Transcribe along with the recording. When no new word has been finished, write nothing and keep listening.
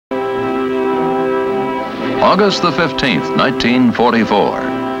August the 15th,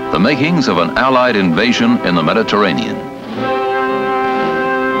 1944. The makings of an Allied invasion in the Mediterranean.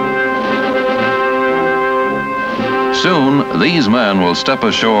 Soon, these men will step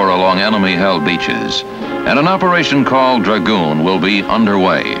ashore along enemy-held beaches, and an operation called Dragoon will be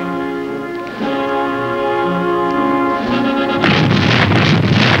underway.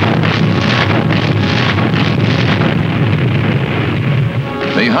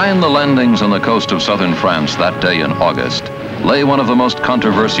 Behind the landings on the coast of southern France that day in August lay one of the most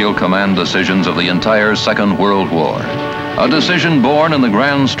controversial command decisions of the entire Second World War. A decision born in the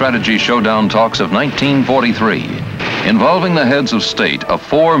grand strategy showdown talks of 1943, involving the heads of state of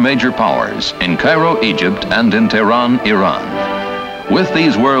 4 major powers in Cairo, Egypt, and in Tehran, Iran. With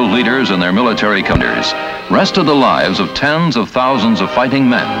these world leaders and their military commanders rested the lives of tens of thousands of fighting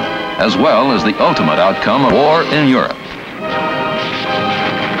men, as well as the ultimate outcome of war in Europe.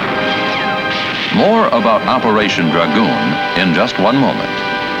 More about Operation Dragoon in just one moment.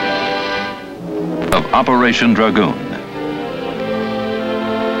 Of Operation Dragoon.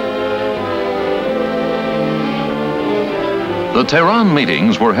 The Tehran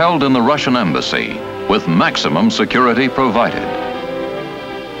meetings were held in the Russian embassy with maximum security provided.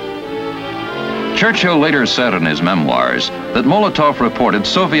 Churchill later said in his memoirs that Molotov reported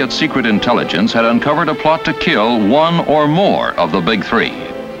Soviet secret intelligence had uncovered a plot to kill one or more of the big 3.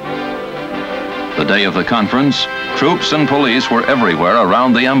 The day of the conference, troops and police were everywhere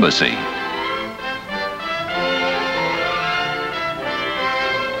around the embassy.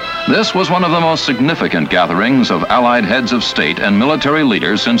 This was one of the most significant gatherings of Allied heads of state and military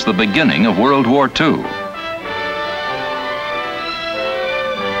leaders since the beginning of World War II.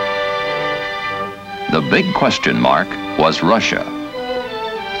 The big question mark was Russia.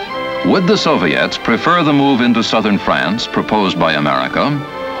 Would the Soviets prefer the move into southern France proposed by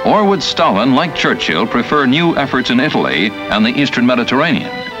America? Or would Stalin, like Churchill, prefer new efforts in Italy and the Eastern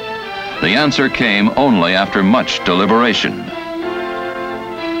Mediterranean? The answer came only after much deliberation.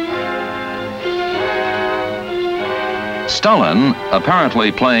 Stalin,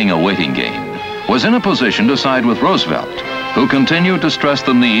 apparently playing a waiting game, was in a position to side with Roosevelt, who continued to stress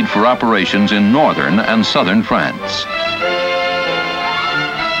the need for operations in northern and southern France.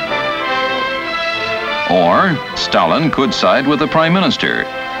 Or Stalin could side with the Prime Minister,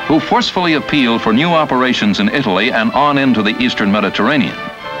 who forcefully appealed for new operations in Italy and on into the Eastern Mediterranean.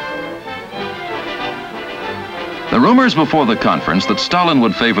 The rumors before the conference that Stalin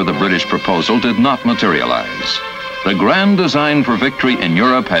would favor the British proposal did not materialize. The grand design for victory in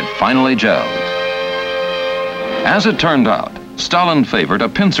Europe had finally gelled. As it turned out, Stalin favored a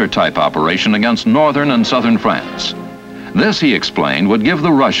pincer-type operation against northern and southern France. This, he explained, would give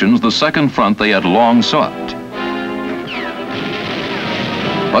the Russians the second front they had long sought.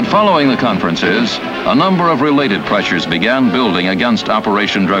 But following the conferences, a number of related pressures began building against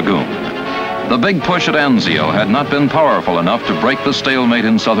Operation Dragoon. The big push at Anzio had not been powerful enough to break the stalemate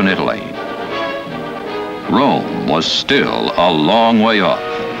in southern Italy. Rome was still a long way off,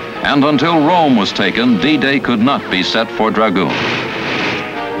 and until Rome was taken, D-Day could not be set for Dragoon.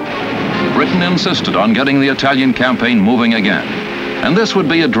 Britain insisted on getting the Italian campaign moving again, and this would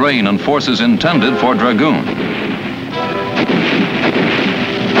be a drain on forces intended for Dragoon.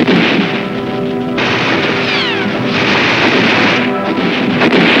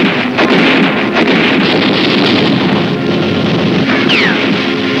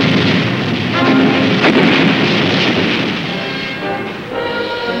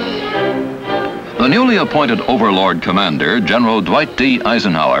 The newly appointed Overlord Commander, General Dwight D.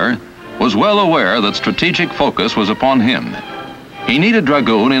 Eisenhower, was well aware that strategic focus was upon him. He needed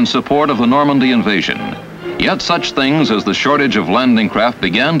Dragoon in support of the Normandy invasion, yet such things as the shortage of landing craft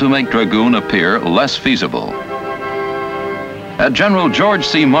began to make Dragoon appear less feasible. At General George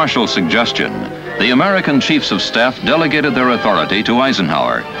C. Marshall's suggestion, the American Chiefs of Staff delegated their authority to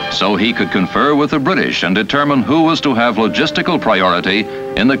Eisenhower so he could confer with the British and determine who was to have logistical priority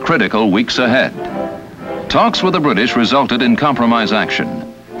in the critical weeks ahead. Talks with the British resulted in compromise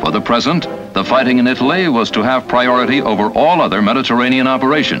action. For the present, the fighting in Italy was to have priority over all other Mediterranean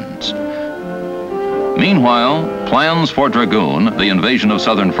operations. Meanwhile, plans for Dragoon, the invasion of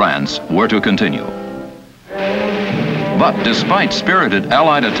southern France, were to continue. But despite spirited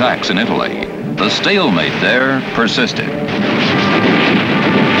Allied attacks in Italy, the stalemate there persisted.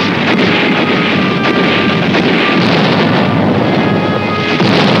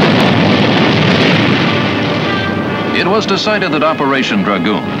 It was decided that Operation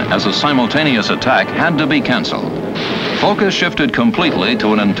Dragoon, as a simultaneous attack, had to be canceled. Focus shifted completely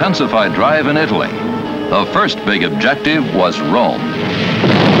to an intensified drive in Italy. The first big objective was Rome.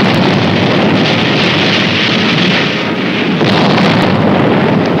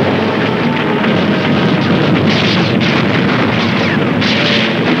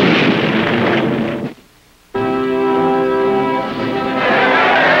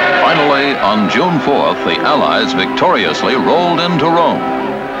 on June 4th, the Allies victoriously rolled into Rome.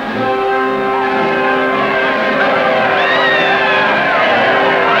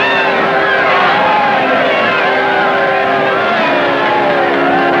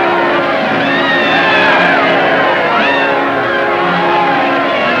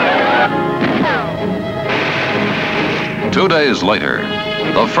 2 days later,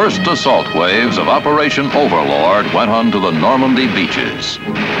 the first assault waves of Operation Overlord went on to the Normandy beaches.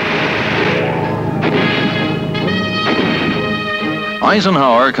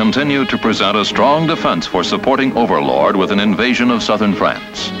 Eisenhower continued to present a strong defense for supporting Overlord with an invasion of southern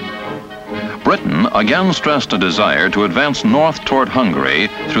France. Britain again stressed a desire to advance north toward Hungary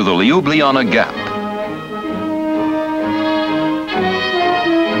through the Ljubljana Gap.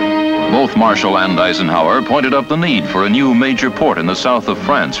 Both Marshall and Eisenhower pointed up the need for a new major port in the south of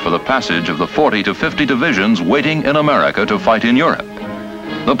France for the passage of the 40 to 50 divisions waiting in America to fight in Europe.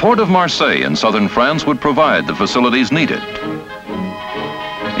 The port of Marseille in southern France would provide the facilities needed.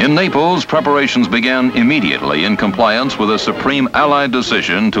 In Naples, preparations began immediately in compliance with a Supreme Allied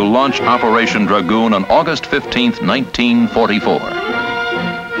decision to launch Operation Dragoon on August 15, 1944.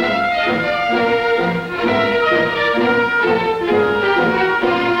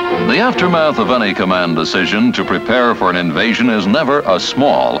 The aftermath of any command decision to prepare for an invasion is never a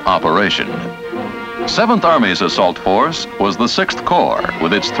small operation. 7th Army's assault force was the 6th Corps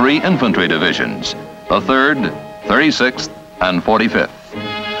with its 3 infantry divisions, the 3rd, 36th, and 45th.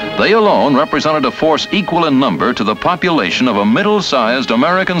 They alone represented a force equal in number to the population of a middle-sized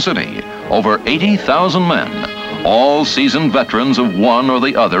American city, over 80,000 men, all seasoned veterans of one or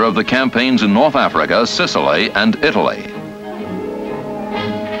the other of the campaigns in North Africa, Sicily, and Italy.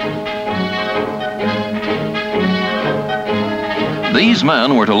 These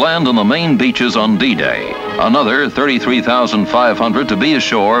men were to land on the main beaches on D-Day, another 33,500 to be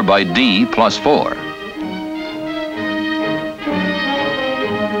ashore by D+4.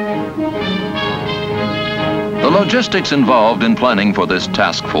 The logistics involved in planning for this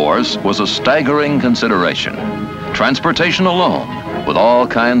task force was a staggering consideration. Transportation alone, with all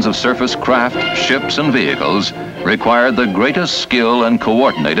kinds of surface craft, ships, and vehicles, required the greatest skill and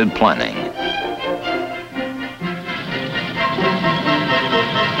coordinated planning.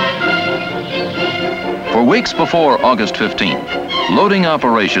 For weeks before August 15th, loading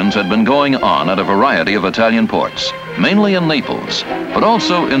operations had been going on at a variety of Italian ports, mainly in Naples, but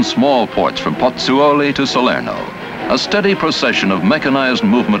also in small ports from Pozzuoli to Salerno, a steady procession of mechanized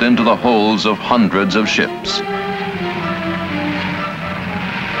movement into the holds of hundreds of ships.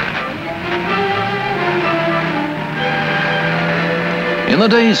 In the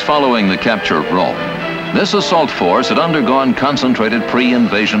days following the capture of Rome, this assault force had undergone concentrated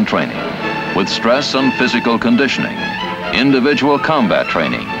pre-invasion training, with stress and physical conditioning, individual combat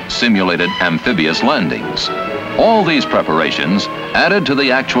training, simulated amphibious landings. All these preparations, added to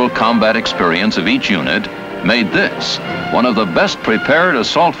the actual combat experience of each unit, made this one of the best prepared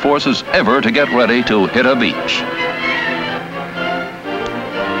assault forces ever to get ready to hit a beach.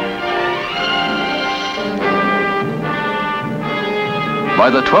 By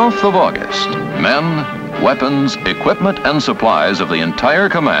the 12th of August, men, weapons, equipment, and supplies of the entire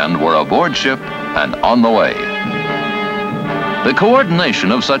command were aboard ship and on the way. The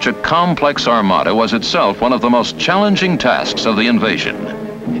coordination of such a complex armada was itself one of the most challenging tasks of the invasion.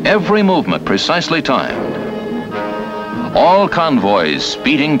 Every movement precisely timed. All convoys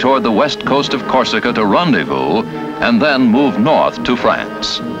speeding toward the west coast of Corsica to rendezvous and then move north to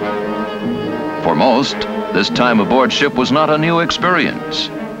France. For most, this time aboard ship was not a new experience.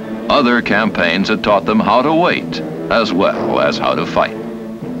 Other campaigns had taught them how to wait, as well as how to fight.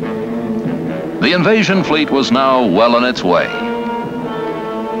 The invasion fleet was now well on its way.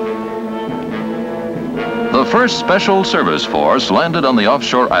 The first Special Service Force landed on the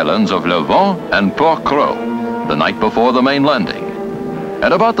offshore islands of Levant and Port-Cros the night before the main landing.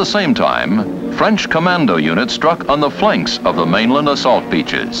 At about the same time, French commando units struck on the flanks of the mainland assault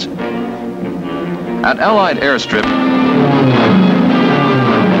beaches. At Allied airstrip,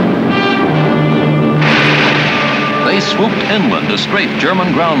 they swooped inland to strafe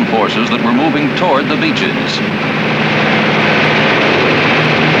German ground forces that were moving toward the beaches.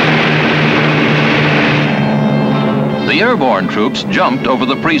 The airborne troops jumped over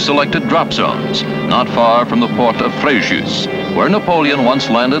the pre-selected drop zones, not far from the port of Fréjus, where Napoleon once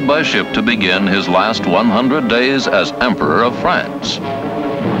landed by ship to begin his last 100 days as Emperor of France.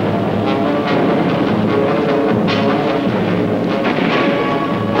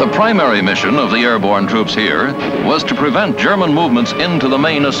 The primary mission of the airborne troops here was to prevent German movements into the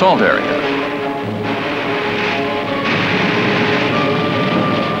main assault area.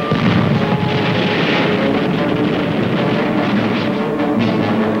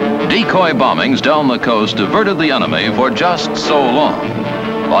 decoy bombings down the coast diverted the enemy for just so long.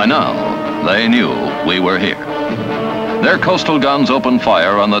 By now, they knew we were here. Their coastal guns opened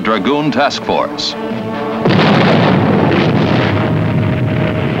fire on the Dragoon task force.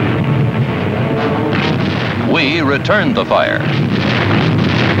 We returned the fire.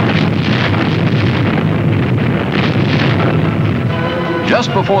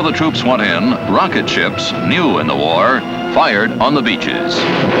 Just before the troops went in, rocket ships, new in the war, fired on the beaches.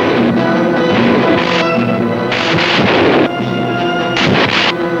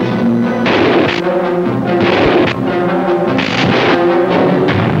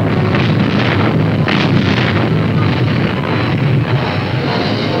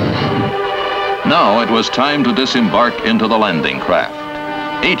 Now it was time to disembark into the landing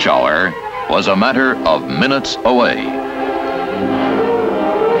craft. Each hour was a matter of minutes away.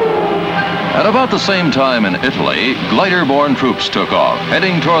 At about the same time in Italy, glider-borne troops took off,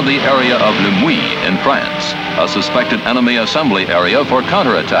 heading toward the area of Le Mouille in France, a suspected enemy assembly area for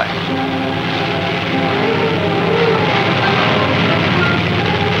counterattack.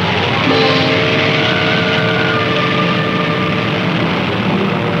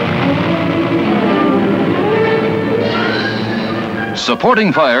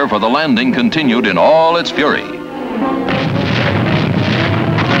 Supporting fire for the landing continued in all its fury.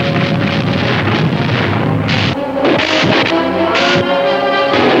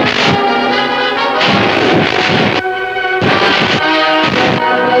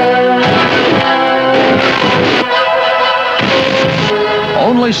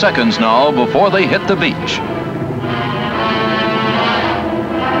 Only seconds now before they hit the beach.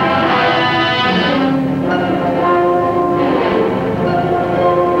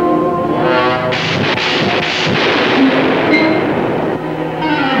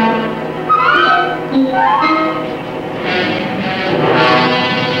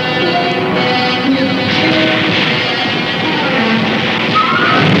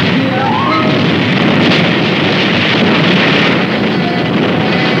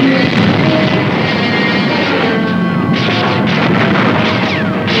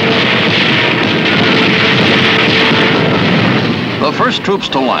 The first troops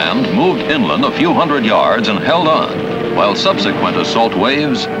to land moved inland a few hundred yards and held on, while subsequent assault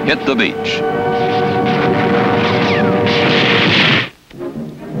waves hit the beach.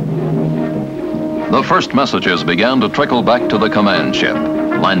 The first messages began to trickle back to the command ship.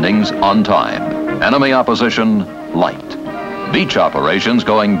 Landings on time. Enemy opposition light. Beach operations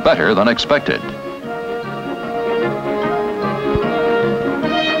going better than expected.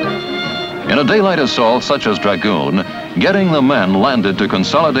 In a daylight assault such as Dragoon, getting the men landed to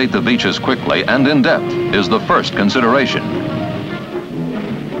consolidate the beaches quickly and in depth is the first consideration.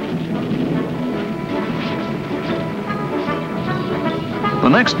 The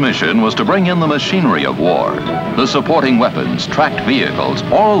next mission was to bring in the machinery of war, the supporting weapons, tracked vehicles,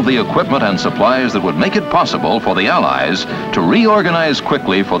 all the equipment and supplies that would make it possible for the Allies to reorganize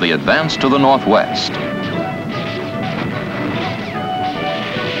quickly for the advance to the northwest.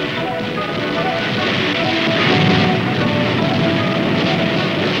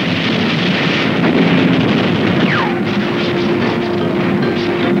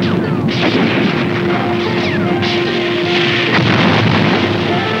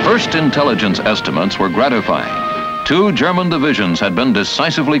 First intelligence estimates were gratifying. 2 German divisions had been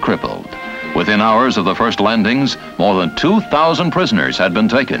decisively crippled. Within hours of the first landings, more than 2,000 prisoners had been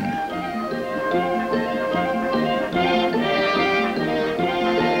taken.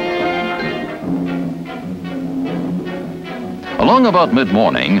 Along about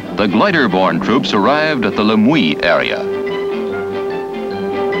mid-morning, the glider-borne troops arrived at the Le Mouille area.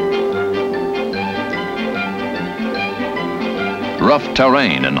 Rough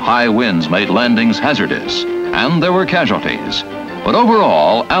terrain and high winds made landings hazardous, and there were casualties. But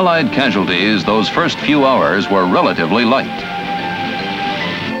overall, Allied casualties those first few hours were relatively light.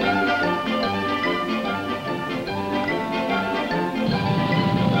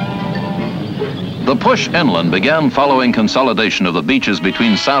 The push inland began following consolidation of the beaches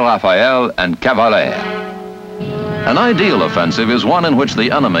between Saint-Raphael and Cavalet. An ideal offensive is one in which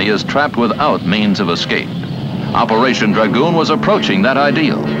the enemy is trapped without means of escape. Operation Dragoon was approaching that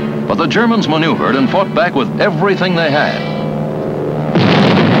ideal, but the Germans maneuvered and fought back with everything they had.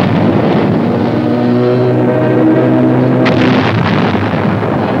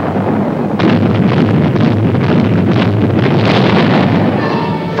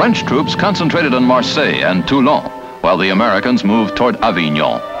 French troops concentrated on Marseille and Toulon, while the Americans moved toward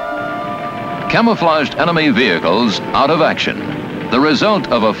Avignon. Camouflaged enemy vehicles out of action, the result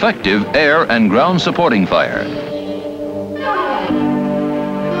of effective air and ground supporting fire.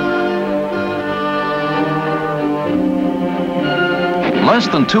 Less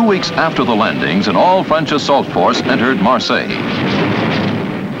than 2 weeks after the landings, an all-French assault force entered Marseille.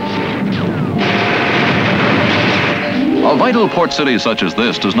 A vital port city such as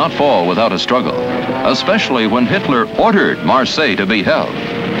this does not fall without a struggle, especially when Hitler ordered Marseille to be held.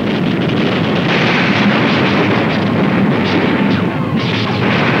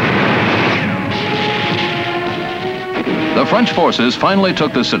 The French forces finally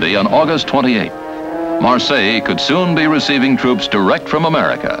took the city on August 28th. Marseille could soon be receiving troops direct from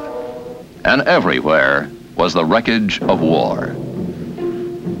America. And everywhere was the wreckage of war.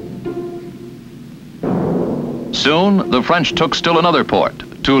 Soon, the French took still another port,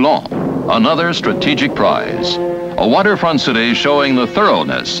 Toulon, another strategic prize. A waterfront city showing the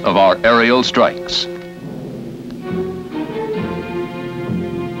thoroughness of our aerial strikes.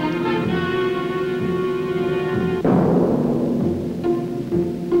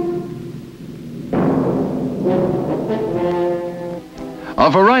 A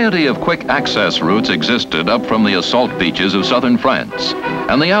variety of quick access routes existed up from the assault beaches of southern France,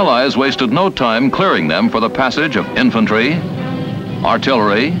 and the Allies wasted no time clearing them for the passage of infantry,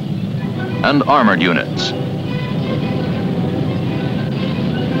 artillery, and armored units.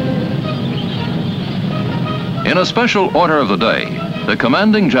 In a special order of the day, the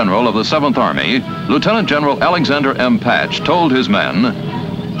commanding general of the 7th Army, Lieutenant General Alexander M. Patch, told his men,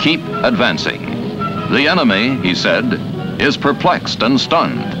 "Keep advancing. The enemy," he said, "is perplexed and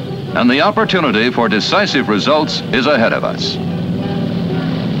stunned, and the opportunity for decisive results is ahead of us."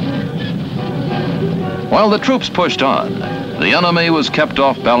 While the troops pushed on, the enemy was kept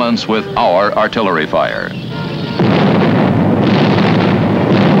off balance with our artillery fire.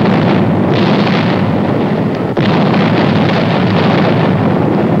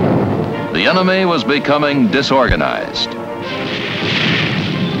 The enemy was becoming disorganized.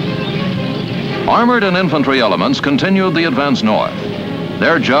 Armored and infantry elements continued the advance north.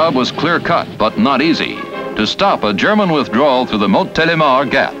 Their job was clear-cut, but not easy, to stop a German withdrawal through the Montélimar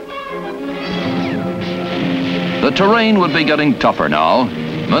Gap. The terrain would be getting tougher now,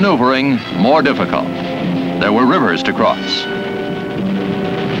 maneuvering more difficult. There were rivers to cross.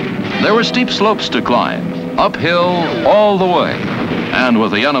 There were steep slopes to climb, uphill all the way, and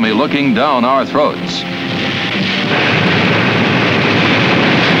with the enemy looking down our throats.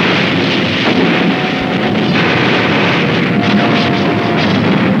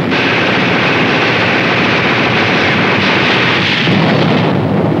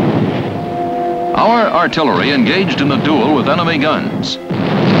 Our artillery engaged in a duel with enemy guns.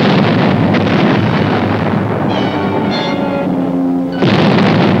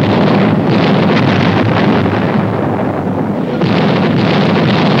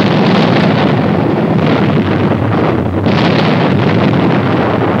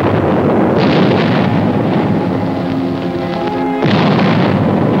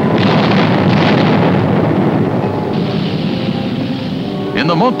 In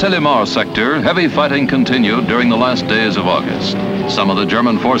the Montélimar sector, heavy fighting continued during the last days of August. Some of the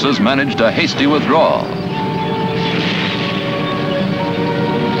German forces managed a hasty withdrawal.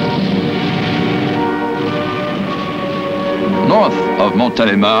 North of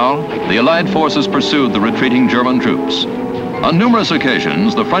Montélimar, the Allied forces pursued the retreating German troops. On numerous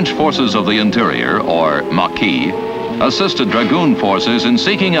occasions, the French forces of the interior, or Maquis, assisted Dragoon forces in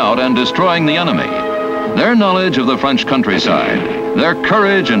seeking out and destroying the enemy. Their knowledge of the French countryside, their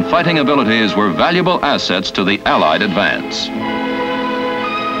courage and fighting abilities were valuable assets to the Allied advance.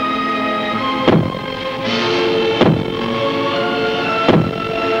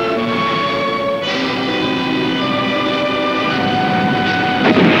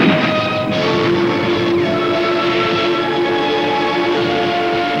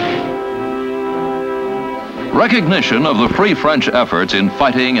 Recognition of the Free French efforts in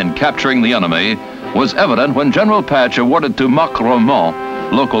fighting and capturing the enemy was evident when General Patch awarded to Mac Romont,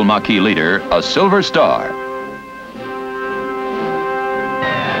 local Maquis leader, a Silver Star.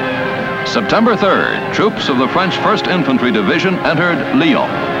 September 3rd, troops of the French 1st Infantry Division entered Lyon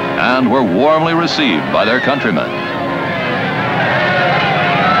and were warmly received by their countrymen.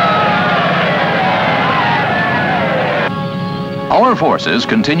 Our forces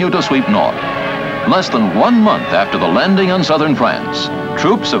continued to sweep north. Less than 1 month after the landing on southern France,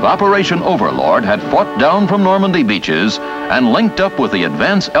 troops of Operation Overlord had fought down from Normandy beaches and linked up with the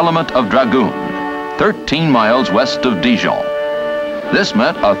advance element of Dragoon, 13 miles west of Dijon. This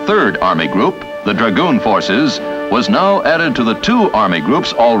meant a 3rd Army group, the Dragoon forces, was now added to the 2 Army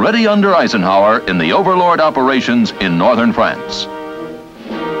groups already under Eisenhower in the Overlord operations in northern France.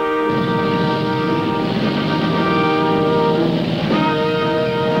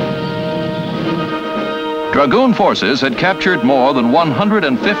 Dragoon forces had captured more than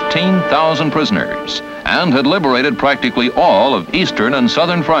 115,000 prisoners and had liberated practically all of eastern and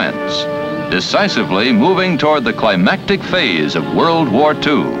southern France, decisively moving toward the climactic phase of World War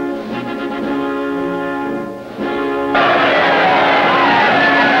II.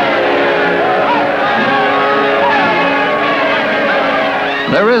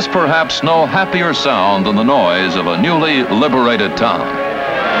 There is perhaps no happier sound than the noise of a newly liberated town.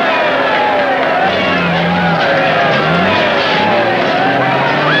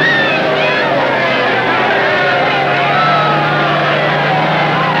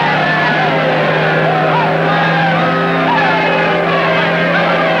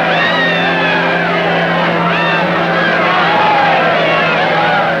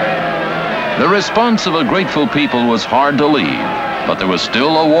 The response of a grateful people was hard to leave, but there was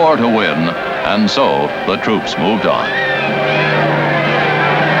still a war to win, and so the troops moved on.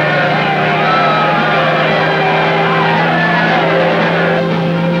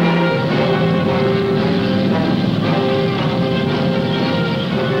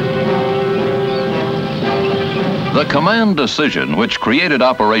 The command decision which created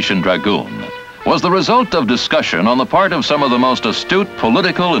Operation Dragoon was the result of discussion on the part of some of the most astute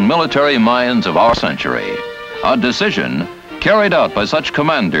political and military minds of our century. A decision carried out by such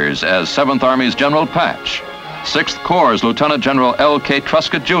commanders as 7th Army's General Patch, 6th Corps' Lieutenant General L.K.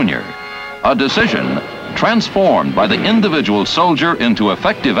 Truscott Jr., a decision transformed by the individual soldier into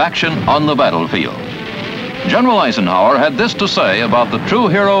effective action on the battlefield. General Eisenhower had this to say about the true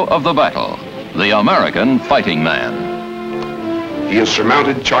hero of the battle, the American fighting man. He has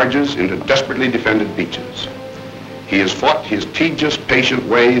surmounted charges into desperately defended beaches. He has fought his tedious, patient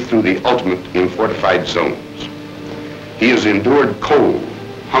way through the ultimate in fortified zones. He has endured cold,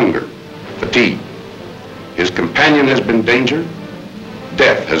 hunger, fatigue. His companion has been danger.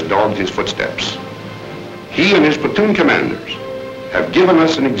 Death has dogged his footsteps. He and his platoon commanders have given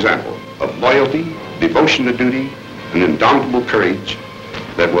us an example of loyalty, devotion to duty, and indomitable courage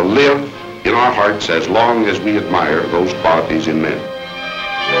that will live in our hearts as long as we admire those qualities in men.